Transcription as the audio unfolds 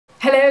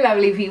Hello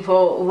lovely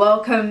people,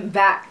 welcome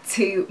back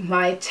to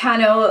my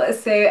channel.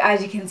 So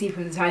as you can see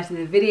from the title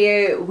of the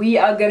video, we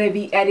are going to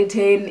be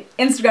editing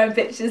Instagram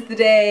pictures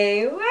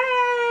today.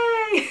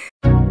 Way!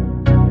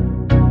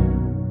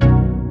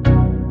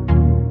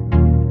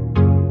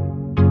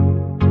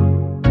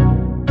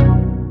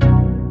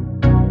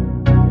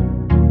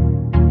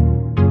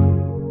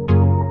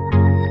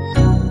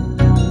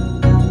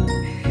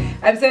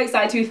 I'm so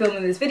excited to be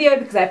filming this video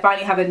because I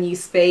finally have a new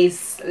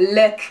space.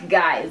 Look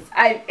guys,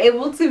 I'm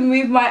able to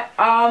move my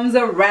arms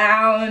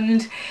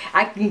around.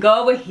 I can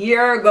go over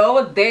here, go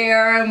over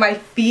there, my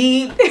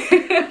feet.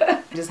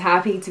 I'm just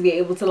happy to be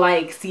able to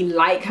like see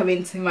light come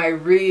into my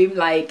room.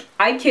 Like,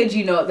 I kid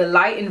you not, the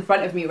light in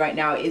front of me right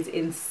now is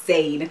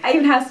insane. I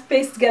even have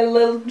space to get a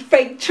little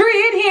fake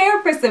tree in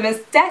here for some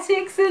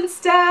aesthetics and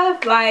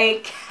stuff.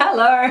 Like,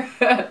 hello.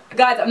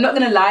 Guys, I'm not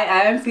gonna lie,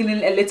 I am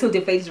feeling a little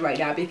deflated right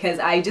now because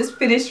I just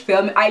finished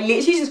filming. I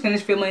literally just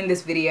finished filming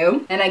this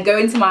video and I go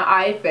into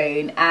my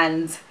iPhone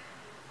and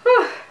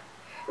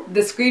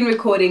the screen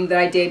recording that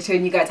I did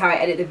showing you guys how I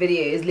edit the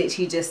videos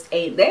literally just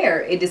ain't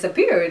there. It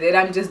disappeared and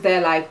I'm just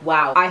there like,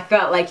 wow. I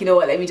felt like, you know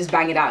what, let me just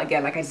bang it out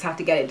again. Like, I just have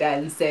to get it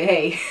done. So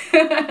hey,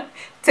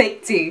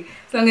 take two.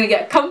 So I'm gonna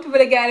get comfortable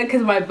again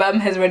because my bum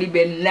has already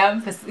been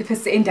numb for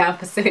sitting down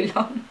for so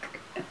long.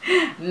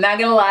 Not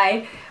gonna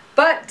lie,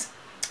 but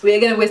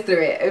we're gonna whiz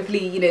through it.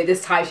 Hopefully, you know,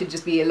 this time should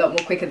just be a lot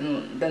more quicker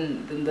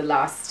than the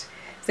last.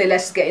 So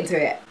let's just get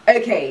into it.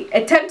 Okay,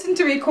 attempting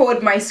to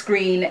record my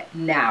screen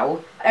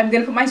now. I'm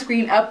gonna put my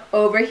screen up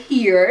over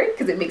here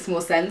because it makes more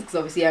sense because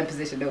obviously I'm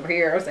positioned over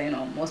here, so you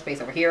know, more space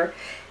over here.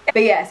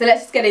 But yeah, so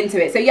let's just get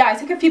into it. So yeah, I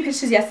took a few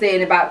pictures yesterday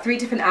in about 3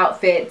 different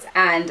outfits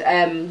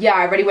and yeah,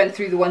 I already went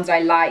through the ones that I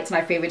liked and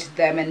I favorited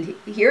them, and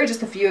here are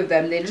just a few of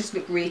them. They just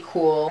look really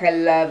cool. I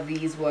love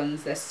these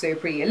ones, they're so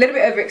pretty. A little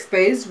bit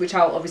overexposed, which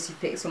I'll obviously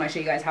fix when I show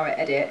you guys how I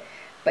edit.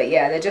 But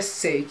yeah, they're just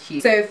so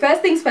cute. So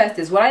first things first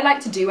is what I like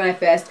to do when I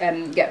first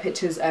get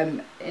pictures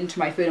into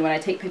my phone, when I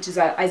take pictures, is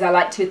I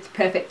like to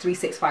perfect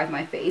 365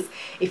 my face.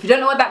 If you don't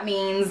know what that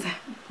means,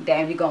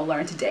 damn, you're gonna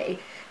learn today.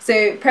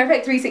 So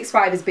perfect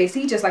 365 is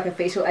basically just like a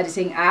facial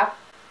editing app.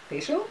 A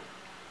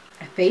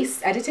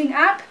face editing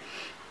app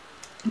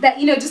that,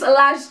 you know, just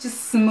allows you to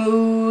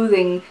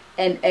smoothing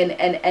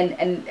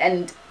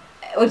and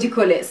what do you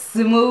call it,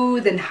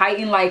 smooth and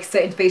heighten like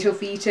certain facial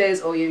features,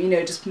 or you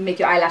know, just make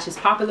your eyelashes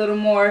pop a little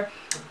more,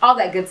 all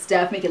that good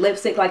stuff. Make your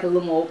lipstick like a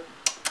little more,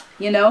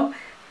 you know,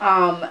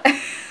 I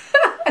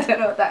don't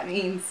know what that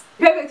means.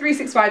 Perfect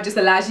 365 just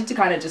allows you to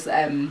kind of just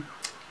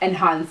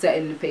enhance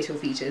certain facial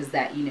features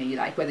that, you know, you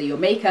like, whether your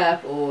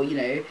makeup or, you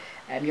know,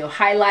 your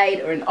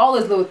highlight or in all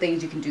those little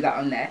things. You can do that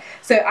on there.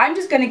 So I'm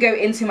just going to go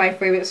into my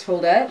favorites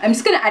folder. I'm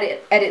just going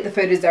to edit the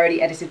photos I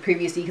already edited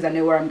previously because I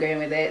know where I'm going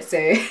with it.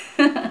 So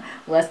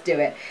let's do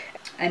it.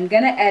 I'm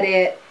going to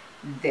edit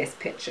this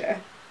picture.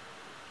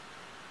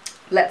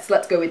 Let's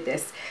go with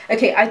this.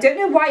 Okay, I don't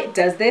know why it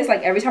does this.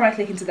 Like, every time I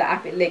click into the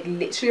app, it like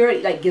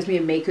literally like gives me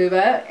a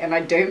makeover, and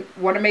I don't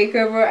want a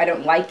makeover. I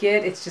don't like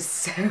it. It's just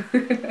so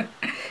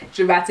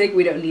dramatic.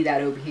 We don't need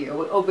that over here.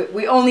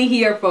 We're only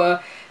here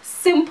for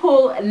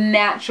simple,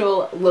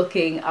 natural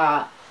looking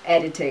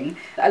editing.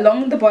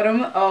 Along the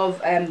bottom of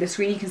the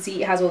screen, you can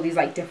see it has all these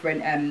like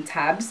different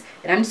tabs,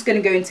 and I'm just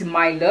going to go into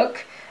my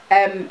look.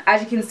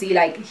 As you can see,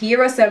 like,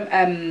 here are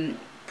some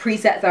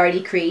presets I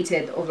already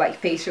created of like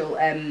facial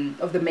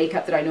of the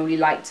makeup that I normally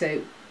like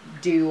to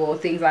do, or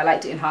things I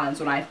like to enhance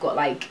when I've got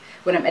like,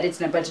 when I'm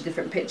editing a bunch of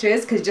different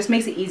pictures, because it just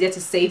makes it easier to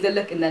save the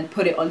look and then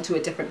put it onto a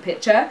different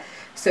picture.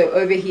 So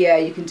over here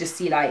you can just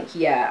see like,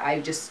 yeah,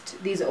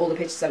 these are all the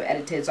pictures I've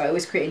edited. So I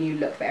always create a new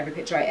look for every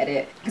picture I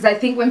edit, because I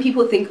think when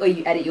people think, oh,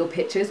 you edit your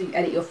pictures, you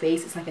edit your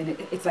face,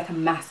 it's like a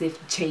massive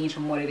change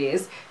from what it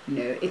is.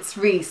 No, it's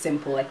really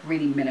simple, like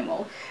really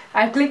minimal.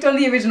 I've clicked on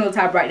the original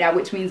tab right now,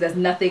 which means there's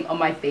nothing on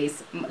my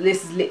face.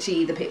 This is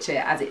literally the picture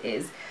as it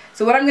is.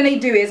 So what I'm going to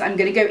do is I'm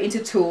going to go into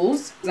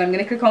tools. So I'm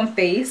going to click on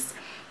face,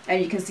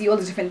 and you can see all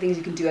the different things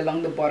you can do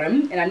along the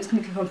bottom, and I'm just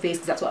going to click on face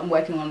because that's what I'm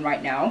working on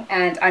right now.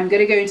 And I'm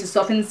going to go into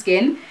soften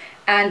skin,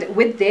 and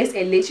with this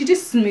it literally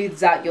just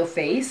smooths out your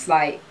face,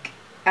 like,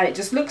 and it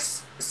just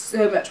looks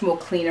so much more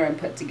cleaner and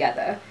put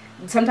together.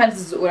 Sometimes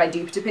this is what I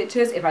do to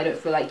pictures if I don't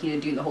feel like, you know,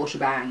 doing the whole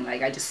shebang.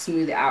 Like, I just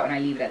smooth it out and I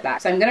leave it at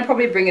that. So I'm gonna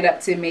probably bring it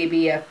up to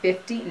maybe a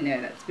 50.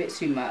 No, that's a bit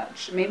too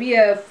much. Maybe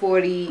a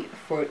 40.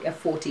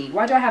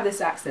 Why do I have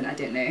this accent? I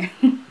don't know.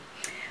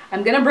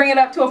 I'm gonna bring it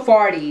up to a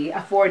 40.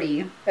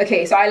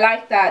 Okay, so I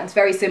like that. It's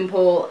very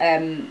simple.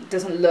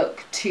 Doesn't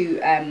look too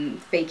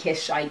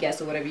fake-ish, I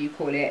guess, or whatever you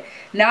call it.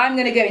 Now I'm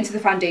gonna go into the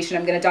foundation.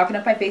 I'm gonna darken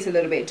up my face a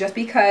little bit, just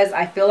because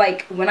I feel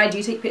like when I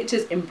do take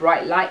pictures in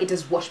bright light, it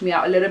does wash me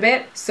out a little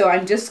bit. So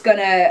I'm just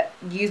gonna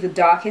use the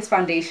darkest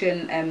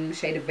foundation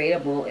shade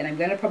available, and I'm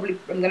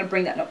gonna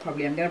bring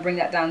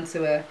that down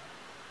to a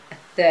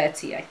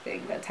 30, I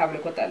think. Let's have a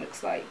look what that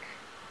looks like.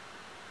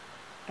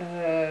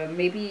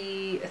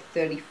 Maybe a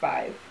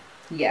 35.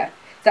 Yeah,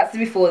 that's the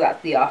before,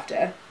 that's the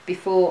after.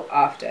 Before,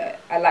 after.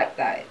 I like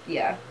that.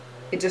 Yeah,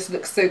 it just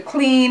looks so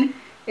clean.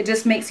 It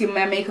just makes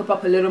my makeup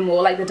up a little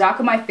more. Like the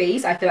darker my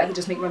face, I feel like it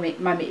just makes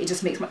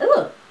my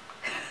ugh.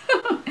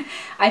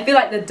 I feel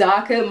like the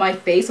darker my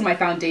face or my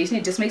foundation,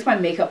 it just makes my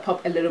makeup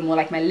pop a little more.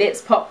 Like my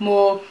lips pop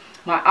more,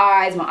 my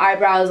eyes, my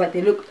eyebrows, like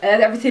they look,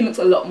 everything looks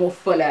a lot more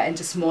fuller and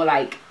just more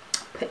like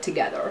put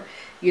together,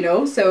 you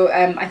know. So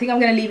I think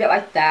I'm gonna leave it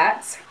like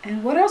that.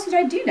 And what else would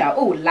I do now?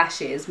 Oh,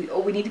 lashes. We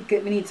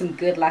need some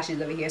good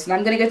lashes over here. So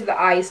I'm gonna go to the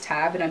eyes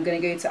tab and I'm gonna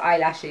go to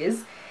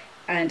eyelashes,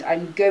 and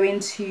I'm going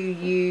to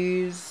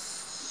use,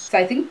 so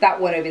I think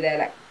that one over there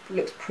like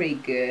looks pretty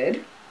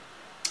good.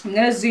 I'm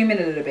gonna zoom in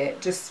a little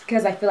bit just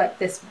because I feel like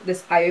this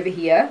eye over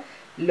here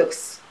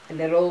looks a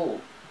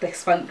little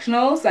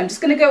dysfunctional. So I'm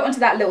just gonna go onto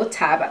that little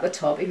tab at the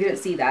top, if you don't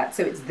see that.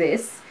 So it's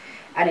this,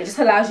 and it just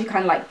allows you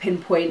kind of like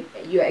pinpoint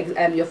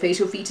your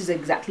facial features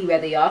exactly where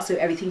they are. So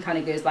everything kind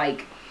of goes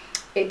like,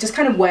 it just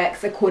kind of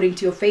works according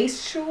to your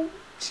facial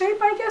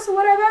shape, I guess, or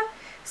whatever.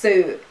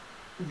 So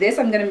this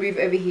I'm gonna move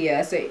over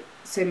here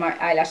so my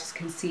eyelashes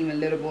can seem a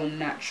little more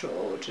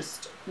natural.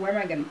 Just where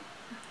am I gonna?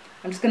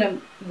 I'm just gonna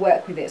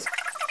work with this.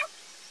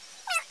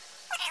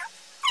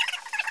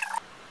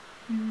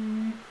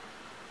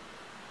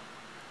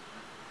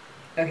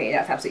 Okay,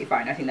 that's absolutely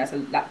fine. I think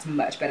that's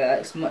much better.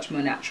 That's much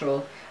more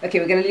natural. Okay,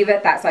 we're gonna leave it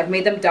at that. So I've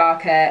made them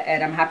darker,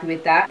 and I'm happy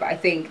with that. But I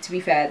think, to be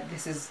fair,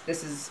 this is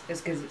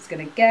as good as it's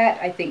gonna get.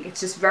 I think it's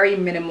just very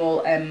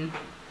minimal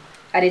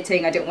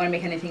editing. I don't want to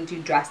make anything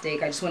too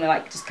drastic. I just want to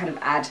like just kind of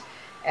add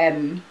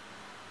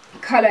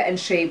color and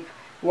shape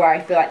where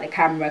I feel like the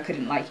camera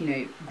couldn't, like, you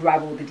know,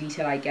 grab all the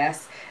detail, I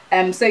guess.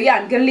 So yeah,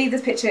 I'm gonna leave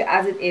this picture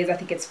as it is. I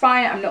think it's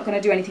fine. I'm not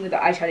gonna do anything with the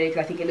eyeshadow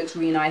because I think it looks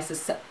really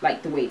nice,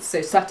 like the way it's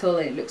so subtle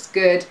and it looks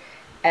good.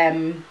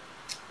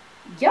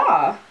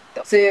 Yeah,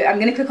 so I'm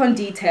gonna click on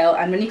detail,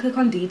 and when you click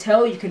on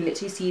detail you can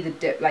literally see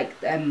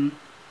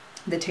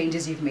the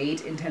changes you've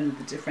made in terms of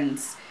the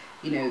difference,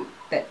 you know,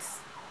 that's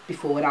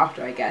before and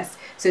after, I guess.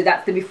 So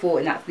that's the before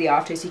and that's the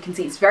after. So you can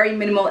see it's very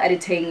minimal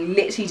editing,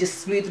 literally just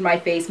smoothed my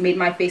face, made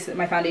my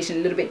foundation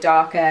a little bit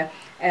darker.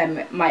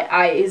 My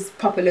eyes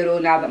pop a little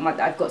now that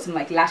I've got some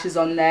like lashes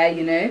on there,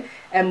 you know.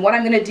 What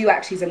I'm gonna do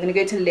actually is I'm gonna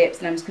go to lips,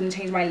 and I'm just gonna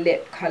change my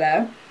lip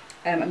color.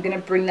 I'm gonna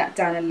bring that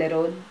down a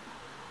little.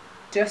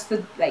 Just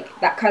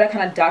that color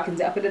kind of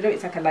darkens it up a little.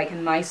 It's like a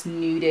nice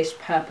nudish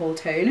purple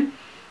tone,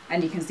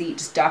 and you can see it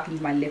just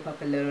darkens my lip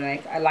up a little.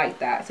 Like, I like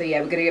that. So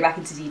yeah, we're gonna go back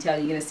into detail.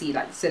 You're gonna see,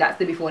 like, so that's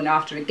the before and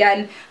after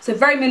again. So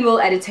very minimal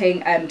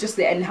editing, just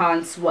to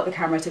enhance what the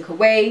camera took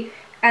away,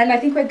 and I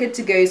think we're good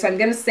to go. So I'm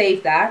gonna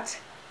save that.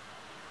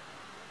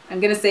 I'm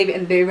gonna save it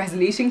in low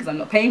resolution because I'm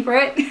not paying for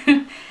it.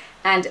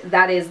 And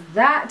that is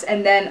that.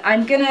 And then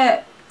I'm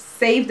gonna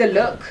save the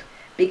look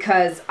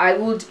because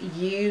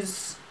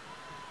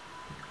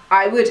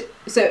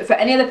so for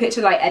any other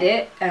picture that I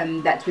edit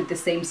that's with the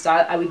same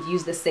style, I would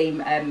use the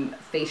same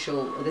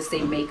facial or the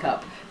same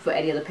makeup for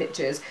any other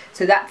pictures.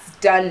 So that's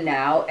done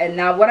now. And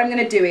now what I'm going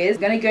to do is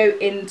I'm going to go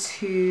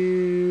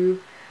into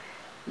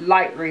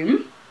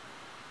Lightroom,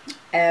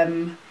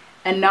 and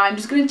now I'm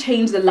just going to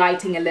change the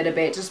lighting a little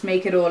bit, just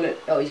make it all,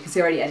 oh, you can see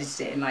I already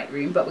edited it in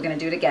Lightroom, but we're going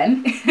to do it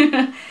again.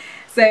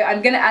 So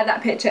I'm going to add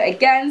that picture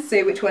again.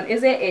 So which one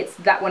is it? It's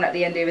that one at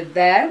the end over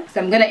there.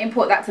 So I'm going to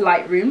import that to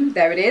Lightroom.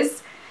 There it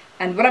is.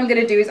 And what I'm going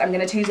to do is I'm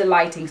going to change the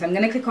lighting. So I'm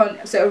going to click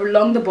on, so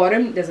along the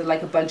bottom there's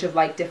like a bunch of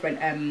like different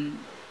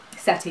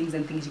settings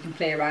and things you can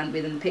play around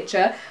with in the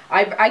picture.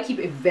 I keep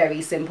it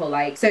very simple,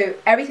 like, so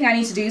everything I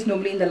need to do is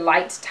normally in the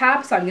light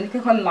tab. So I'm going to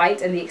click on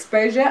light and the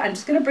exposure. I'm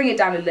just going to bring it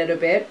down a little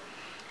bit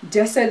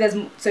just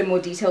so more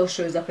detail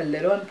shows up a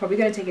little. I'm probably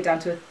going to take it down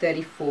to a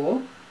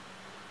 34.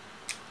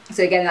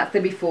 So again, that's the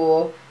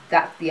before,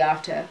 that's the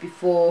after,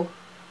 before,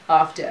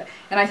 after.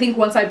 And I think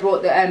once I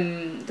brought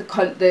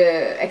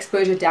the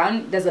exposure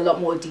down, there's a lot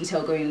more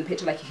detail going in the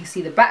picture. Like, you can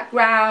see the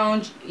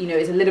background, you know,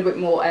 it's a little bit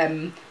more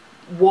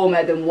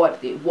warmer than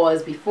what it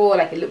was before.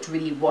 Like, it looked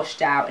really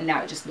washed out, and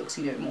now it just looks,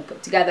 you know, more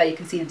put together. You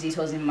can see the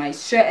details in my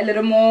shirt a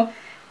little more.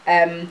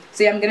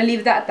 So yeah, I'm gonna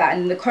leave that at that.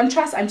 And the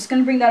contrast, I'm just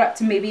gonna bring that up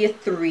to maybe a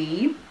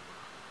 3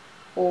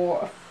 or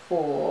a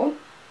 4.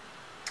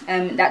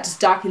 That just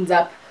darkens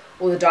up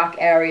all the dark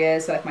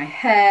areas, so like my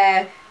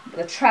hair,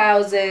 the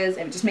trousers,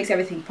 and it just makes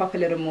everything pop a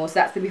little more. So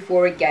that's the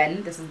before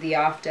again, this is the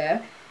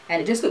after,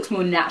 and it just looks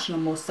more natural,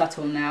 more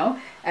subtle now,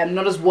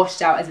 not as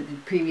washed out as it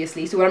did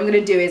previously. So what I'm going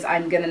to do is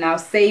I'm going to now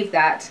save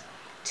that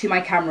to my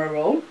camera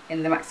roll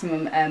in the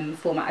maximum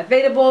format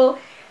available,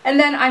 and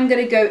then I'm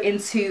going to go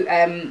into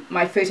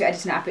my photo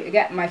editing app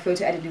again, my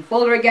photo editing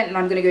folder again, and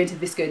I'm going to go into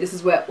VSCO. This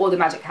is where all the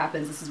magic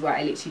happens. This is where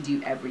I literally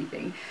do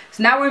everything.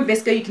 So now we're in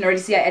VSCO. You can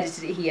already see I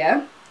edited it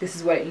here. This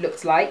is what it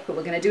looks like, but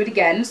we're going to do it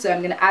again. So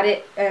I'm going to add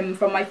it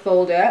from my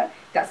folder.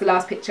 That's the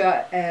last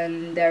picture,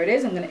 and there it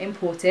is. I'm going to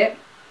import it.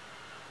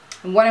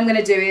 And what I'm going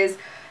to do is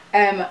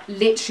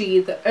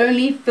literally the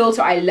only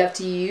filter I love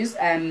to use,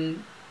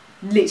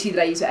 literally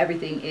that I use for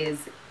everything, is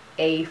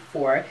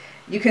A4.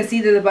 You can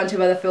see there's a bunch of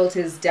other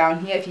filters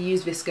down here. If you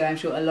use VSCO, I'm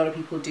sure a lot of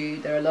people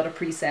do. There are a lot of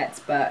presets,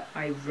 but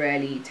I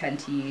rarely tend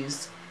to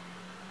use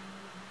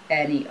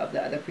any of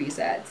the other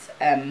presets.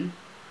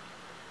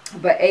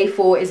 but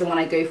A4 is the one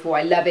I go for.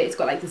 I love it. It's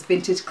got like this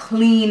vintage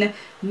clean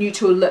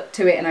neutral look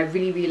to it, and I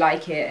really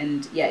like it,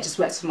 and yeah, it just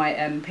works for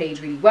my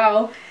page really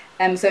well.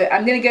 So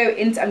I'm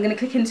gonna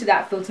click into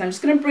that filter, and I'm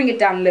just gonna bring it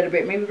down a little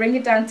bit, maybe bring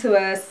it down to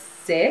a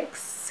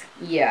 6.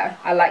 Yeah,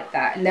 I like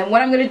that. And then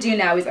what I'm gonna do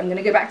now is I'm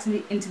gonna go back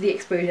to into the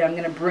exposure. I'm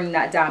gonna bring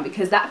that down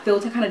because that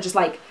filter kind of just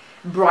like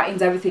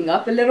brightens everything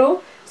up a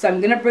little. So I'm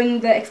gonna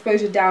bring the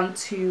exposure down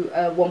to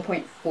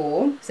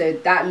 1.4. So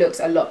that looks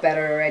a lot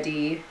better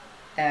already.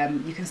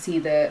 You can see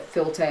the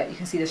filter, you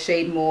can see the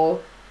shade more.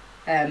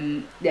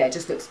 Yeah, it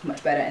just looks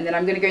much better. And then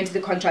I'm gonna go into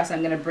the contrast.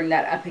 I'm gonna bring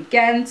that up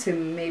again to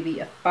maybe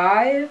a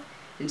 5.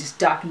 It just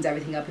darkens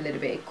everything up a little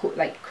bit. It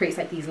like creates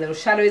like these little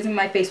shadows in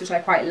my face, which I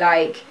quite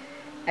like.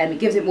 It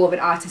gives it more of an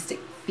artistic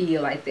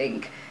feel, I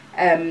think.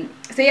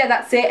 So yeah,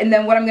 that's it. And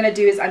then what I'm gonna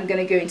do is I'm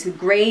gonna go into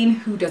grain.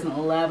 Who doesn't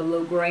love a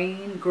little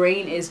grain?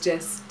 Grain is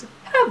just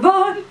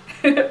heaven.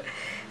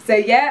 So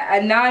yeah,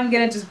 and now I'm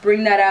gonna just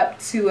bring that up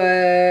to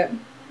a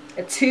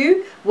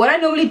 2. What I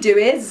normally do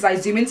is I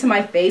zoom into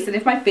my face, and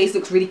if my face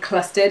looks really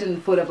clustered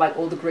and full of like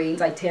all the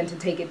greens, I tend to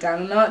take it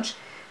down a notch.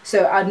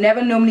 So I'd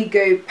never normally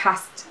go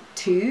past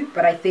 2,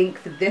 but I think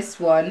for this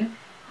one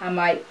I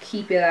might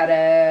keep it at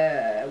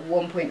a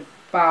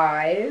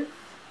 1.5.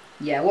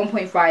 Yeah,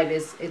 1.5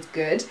 is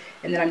good.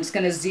 And then I'm just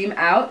going to zoom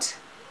out,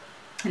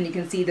 and you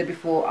can see the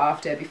before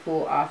after,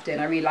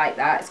 and I really like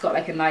that. It's got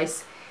like a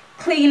nice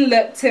clean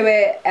look to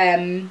it.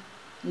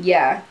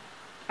 Yeah,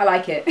 I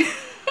like it.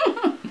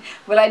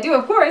 Well, I do,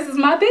 of course, it's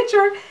my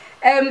picture.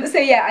 So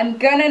yeah, I'm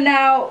gonna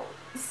now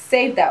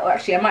save that. Well,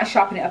 actually I might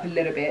sharpen it up a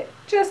little bit,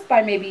 just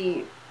by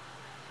maybe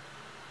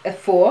a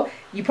 4.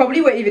 You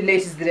probably won't even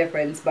notice the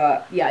difference,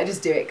 but yeah, I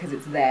just do it because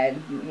it's there,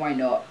 why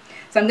not.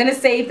 So I'm gonna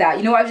save that.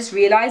 You know what I just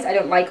realized? I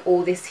don't like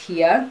all this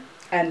here,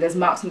 and there's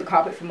marks on the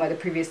carpet from where the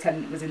previous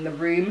tenant was in the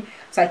room.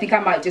 So I think I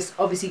might just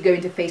obviously go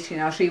into FaceTune.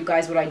 I'll show you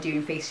guys what I do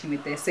in FaceTune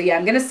with this. So yeah,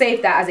 I'm gonna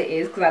save that as it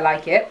is because I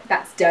like it.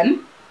 That's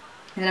done.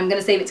 And then I'm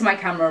gonna save it to my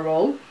camera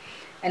roll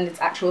and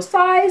its actual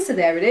size. So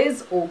there it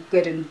is, all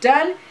good and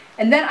done.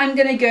 And then I'm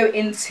gonna go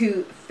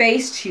into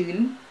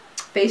FaceTune.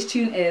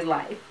 FaceTune is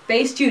life.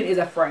 FaceTune is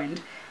a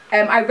friend.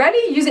 I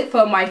rarely use it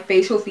for my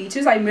facial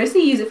features. I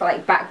mostly use it for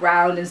like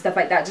background and stuff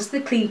like that, just to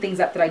clean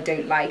things up that I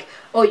don't like.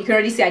 Oh, you can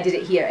already see I did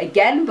it here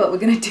again, but we're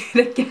gonna do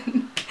it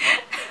again.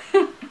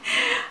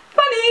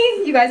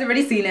 Funny, you guys have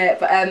already seen it,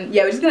 but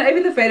yeah, we're just gonna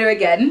open the photo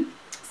again.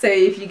 So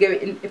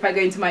if I go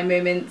into my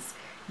moments,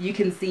 you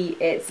can see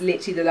it's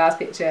literally the last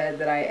picture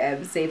that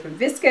I saved from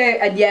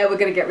VSCO. And yeah, we're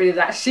gonna get rid of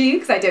that shoe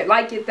because I don't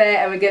like it there,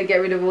 and we're gonna get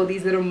rid of all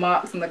these little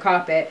marks on the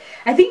carpet.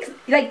 I think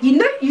like you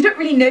don't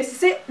really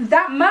notice it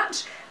that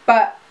much,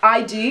 but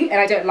I do, and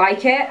I don't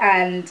like it.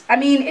 And I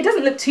mean, it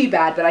doesn't look too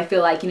bad, but I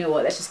feel like, you know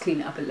what, let's just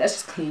clean it up, and let's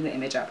just clean the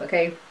image up,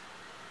 okay?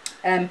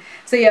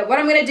 So yeah, what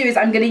I'm gonna do is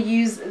I'm gonna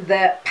use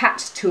the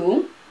patch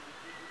tool,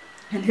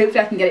 and hopefully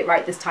I can get it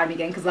right this time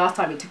again, because last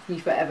time it took me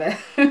forever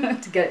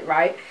to get it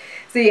right.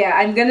 So yeah,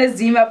 I'm gonna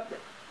zoom up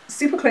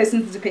super close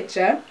into the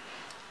picture,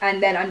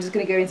 and then I'm just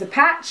gonna go into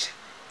patch,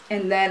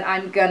 and then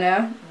I'm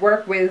gonna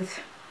work with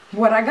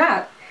what I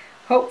got.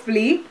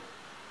 Hopefully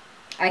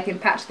I can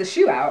patch the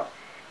shoe out,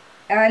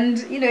 and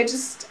you know,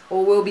 just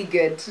all will be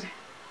good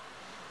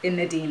in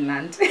Nadine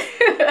land.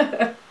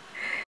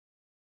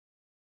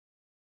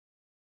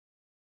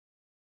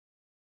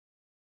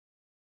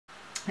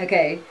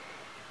 Okay,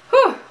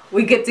 whew,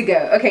 we're good to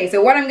go. Okay,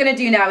 so what I'm gonna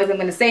do now is I'm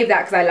gonna save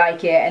that because I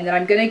like it, and then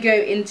I'm gonna go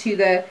into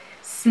the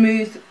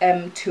smooth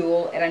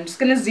tool, and I'm just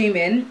gonna zoom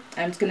in.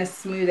 I'm just gonna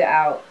smooth it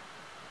out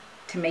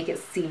to make it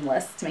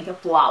seamless, to make it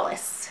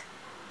flawless.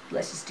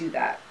 Let's just do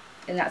that.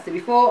 And that's the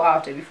before,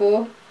 after,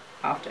 before,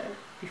 after,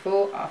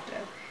 before, after.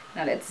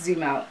 Now let's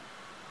zoom out.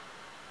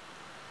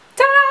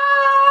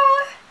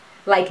 Ta-da!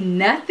 Like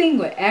nothing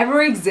would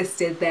ever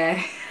existed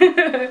there.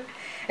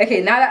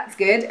 Okay, now that's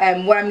good.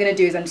 What I'm gonna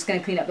do is I'm just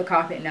gonna clean up the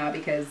carpet now,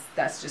 because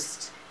that's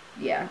just,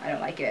 yeah, I don't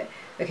like it.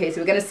 Okay,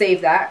 so we're gonna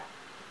save that.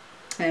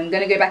 I'm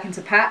gonna go back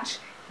into patch,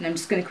 and I'm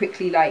just gonna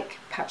quickly like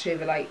patch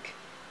over like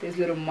those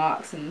little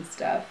marks and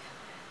stuff.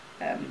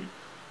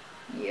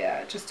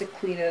 Yeah, just to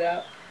clean it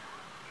up.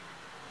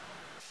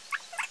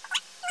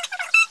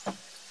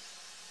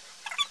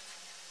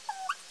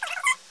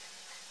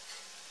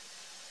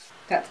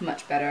 That's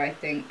much better, I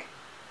think.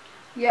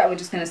 Yeah, we're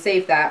just gonna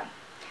save that.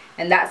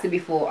 And that's the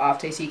before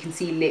after, so you can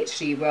see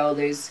literally where all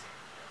those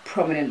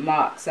prominent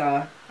marks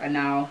are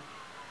now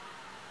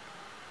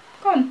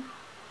gone.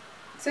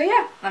 So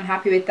yeah, I'm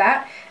happy with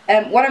that.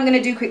 What I'm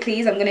gonna do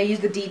quickly is I'm gonna use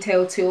the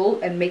detail tool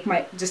and make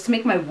just to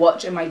make my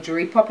watch and my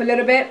jewelry pop a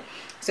little bit.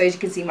 So as you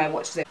can see, my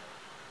watch is there.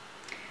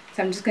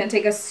 So I'm just gonna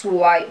take a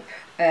swipe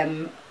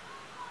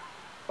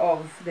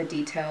of the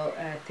detail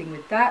thing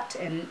with that,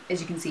 and as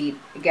you can see,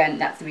 again,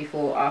 that's the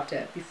before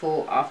after,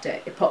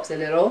 it pops a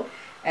little.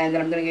 And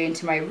then I'm going to go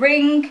into my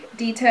ring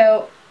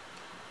detail,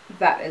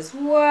 that as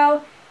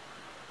well.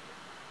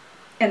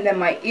 And then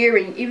my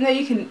earring, even though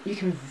you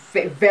can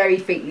very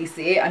faintly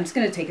see it, I'm just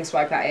going to take a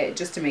swipe at it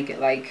just to make it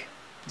like,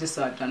 just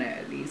so I've done it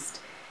at least.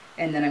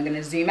 And then I'm going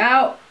to zoom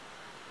out,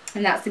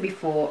 And that's the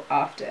before,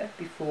 after,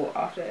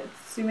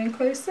 zoom in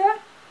closer,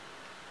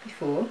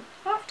 before,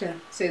 after.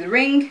 So the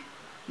ring,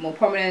 more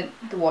prominent,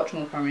 the watch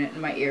more prominent,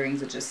 and my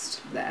earrings are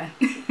just there.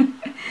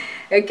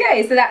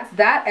 Okay, so that's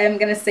that. I'm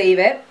gonna save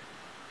it,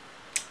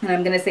 and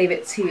I'm gonna save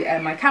it to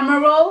my camera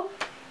roll.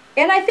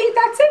 And I think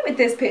that's it with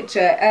this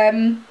picture.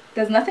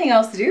 There's nothing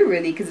else to do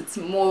really, because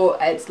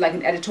it's like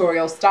an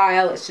editorial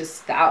style. It's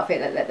just the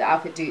outfit, let the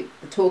outfit do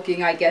the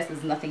talking, I guess.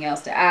 There's nothing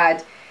else to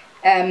add.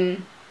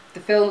 The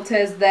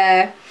filters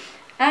there,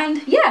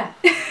 and yeah.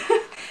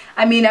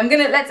 I mean,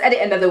 let's edit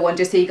another one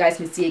just so you guys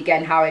can see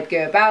again how I'd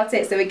go about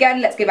it. So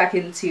again, let's go back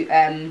into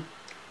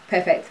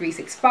Perfect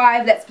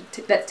 365.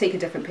 Let's take a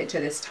different picture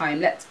this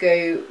time. Let's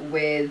go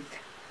with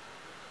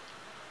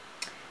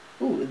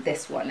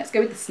this one. Let's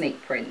go with the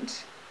snake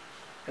print.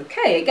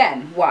 Okay,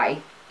 again,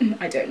 why?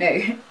 I don't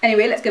know.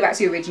 Anyway, let's go back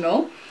to the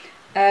original.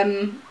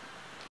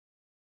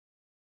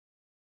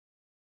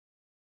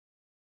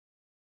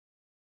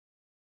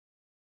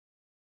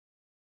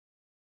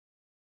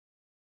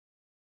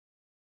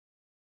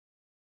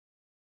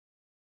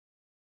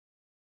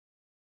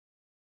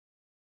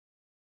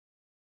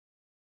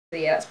 So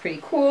yeah, that's pretty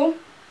cool.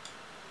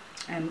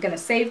 I'm gonna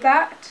save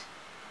that,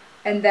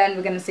 and then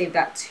we're gonna save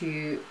that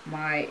to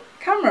my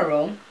camera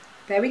roll.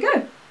 There we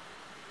go.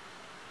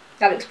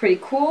 That looks pretty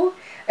cool.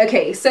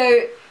 Okay,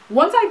 so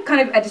once I've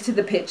kind of edited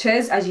the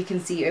pictures, as you can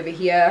see over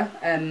here,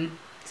 so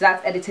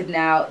that's edited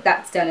now,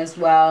 that's done as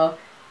well,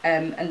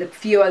 and the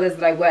few others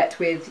that I worked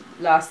with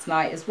last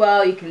night as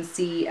well, you can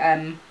see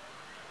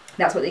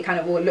that's what they kind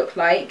of all look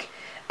like.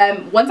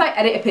 Once I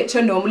edit a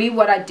picture, normally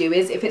what I do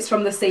is, if it's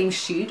from the same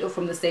shoot or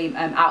from the same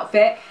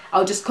outfit,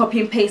 I'll just copy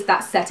and paste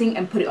that setting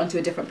and put it onto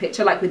a different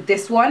picture. Like with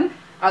this one,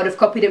 I would have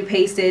copied and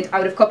pasted, I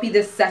would have copied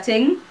this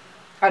setting,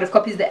 I would have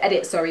copied the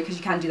edit, sorry, because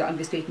you can do that on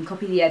VSCO. You can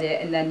copy the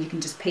edit and then you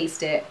can just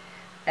paste it,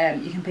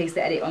 you can paste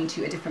the edit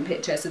onto a different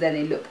picture, so then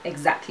they look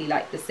exactly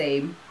like the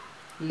same,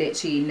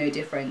 literally no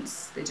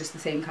difference. They're just the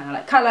same kind of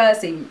like colour,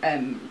 same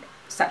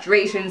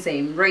saturation,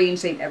 same range,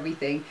 same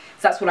everything.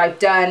 So that's what I've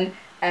done.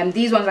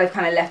 These ones I've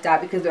kind of left out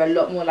because they're a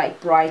lot more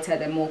like brighter,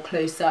 they're more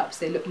close-ups,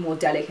 they look more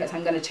delicate, so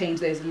I'm going to change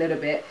those a little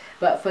bit.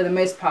 But for the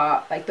most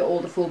part, like all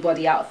the full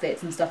body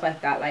outfits and stuff like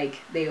that, like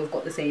they all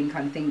got the same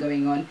kind of thing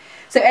going on.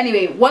 So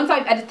anyway, once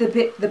I've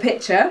edited the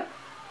picture,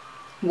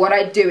 what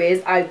I do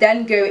is I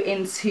then go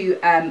into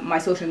my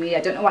social media.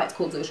 I don't know why it's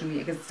called social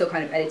media because it's still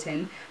kind of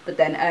editing, but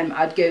then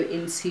I'd go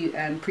into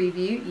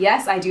preview.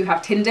 Yes, I do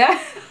have Tinder.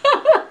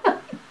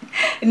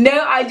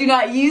 No, I do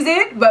not use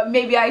it, but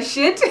maybe I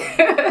should.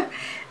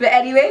 But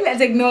anyway,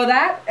 let's ignore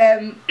that.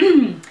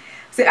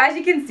 So as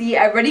you can see,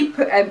 I've already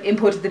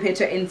imported the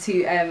picture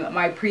into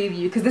my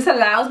preview, because this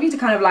allows me to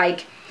kind of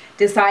like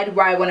decide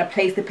where I want to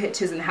place the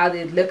pictures and how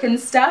they look and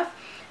stuff.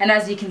 And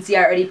as you can see,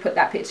 I already put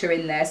that picture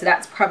in there, so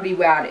that's probably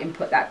where I'd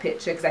input that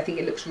picture because I think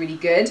it looks really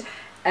good.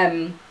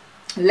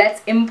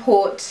 Let's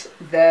import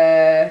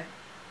the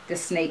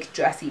snake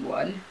dressy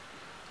one.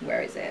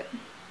 Where is it?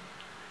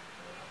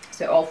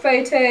 So all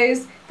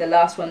photos, the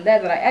last one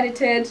there that I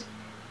edited.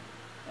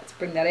 Let's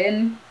bring that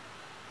in.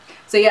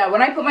 So yeah,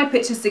 when I put my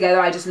pictures together,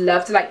 I just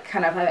love to like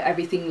kind of have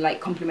everything like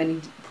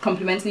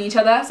complementing each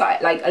other. So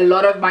like a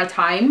lot of my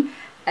time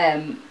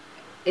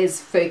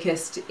is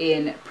focused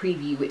in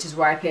preview, which is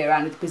where I play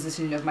around with the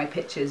positioning of my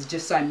pictures,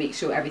 just so I make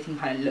sure everything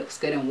kind of looks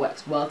good and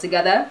works well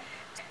together.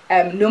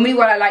 Normally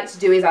what I like to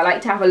do is I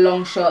like to have a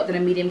long shot, then a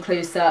medium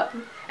close-up,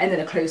 and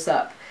then a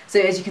close-up. So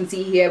as you can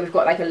see here, we've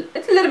got like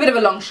it's a little bit of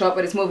a long shot,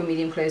 but it's more of a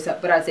medium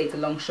close-up, but I'd say it's a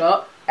long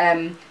shot.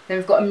 Then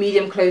we've got a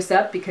medium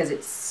close-up because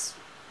it's,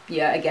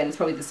 yeah, again, it's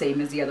probably the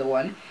same as the other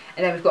one.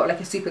 And then we've got like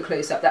a super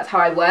close-up. That's how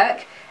I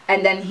work.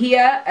 And then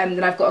here,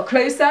 then I've got a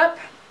close-up.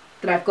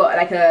 Then I've got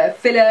like a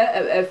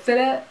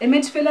filler,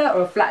 image filler,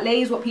 or a flat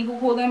lay is what people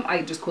call them.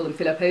 I just call them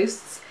filler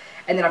posts.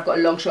 And then I've got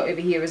a long shot over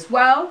here as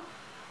well.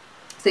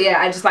 So yeah,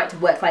 I just like to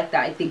work like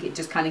that. I think it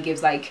just kind of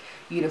gives like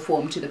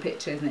uniform to the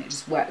pictures and it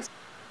just works.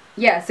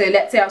 Yeah, so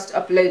let's say I was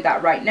to upload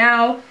that right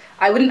now.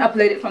 I wouldn't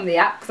upload it from the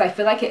app because I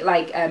feel like it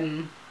like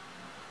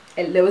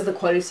it lowers the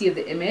quality of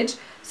the image.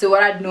 So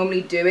what I'd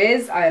normally do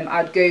is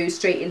I'd go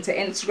straight into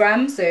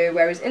Instagram. So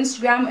where is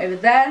Instagram? Over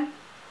there.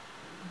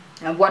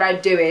 And what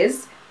I'd do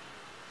is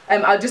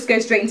I'll just go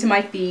straight into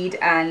my feed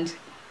and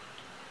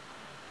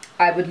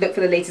I would look for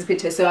the latest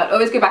picture. So I'd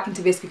always go back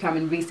into VSCO Cam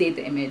and resave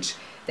the image.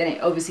 Then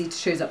it obviously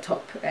shows up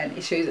top and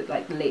it shows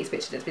like the latest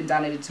picture that's been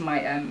downloaded to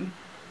my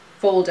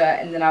folder,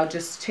 and then I'll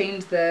just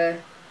change the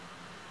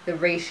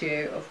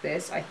ratio of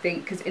this, I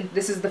think, because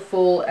this is the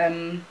full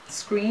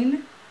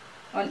screen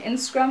on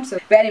Instagram. So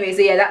but anyway,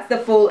 so yeah, that's the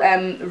full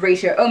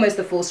ratio, almost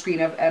the full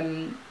screen of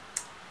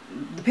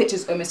the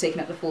picture's almost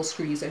taking up the full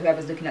screen, so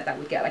whoever's looking at that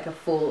would get like a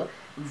full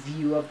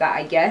view of that,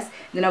 I guess. And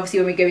then obviously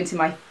when we go into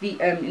my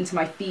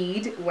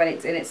feed, when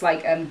it's in its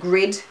like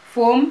grid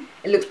form,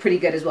 it looks pretty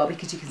good as well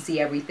because you can see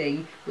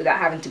everything without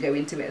having to go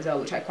into it as well,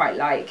 which I quite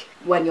like.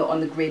 When you're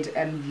on the grid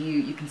view,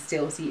 you can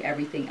still see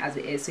everything as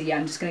it is. So yeah,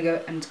 I'm just gonna go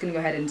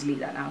ahead and delete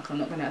that now because I'm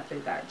not gonna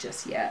upload that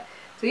just yet.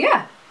 So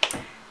yeah,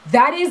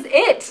 that is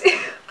it.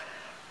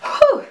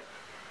 Whew.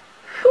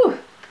 Whew.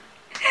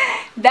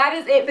 that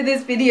is it for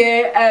this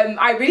video.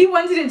 I really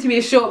wanted it to be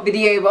a short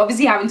video, but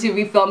obviously having to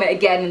refilm it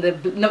again,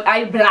 and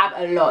I blab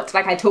a lot,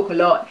 like I talk a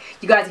lot.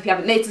 You guys, if you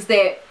haven't noticed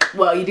it,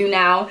 well, you do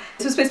now.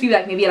 This was supposed to be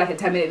like maybe like a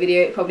 10-minute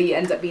video. It probably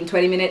ends up being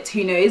 20 minutes,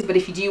 who knows. But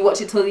if you do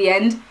watch it till the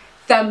end,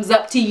 thumbs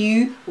up to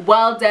you.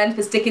 Well done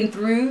for sticking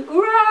through.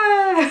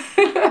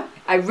 Hurrah!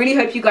 I really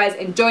hope you guys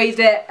enjoyed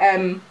it.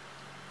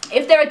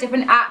 If there are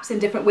different apps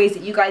and different ways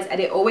that you guys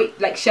edit, or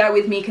like share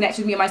with me, connect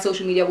with me on my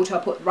social media, which I'll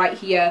put right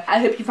here. I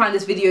hope you find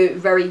this video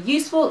very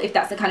useful if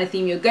that's the kind of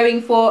theme you're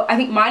going for. I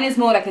think mine is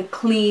more like a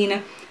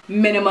clean,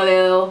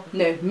 minimal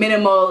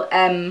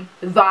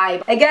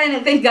vibe.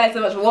 Again, thank you guys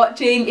so much for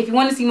watching. If you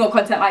want to see more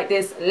content like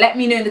this, let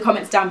me know in the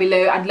comments down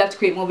below. I'd love to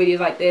create more videos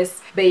like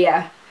this. But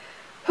yeah,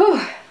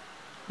 whew,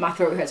 my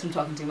throat hurts from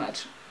talking too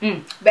much.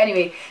 But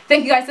anyway,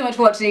 thank you guys so much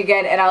for watching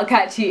again, and I'll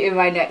catch you in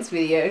my next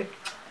video.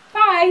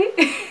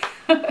 Bye.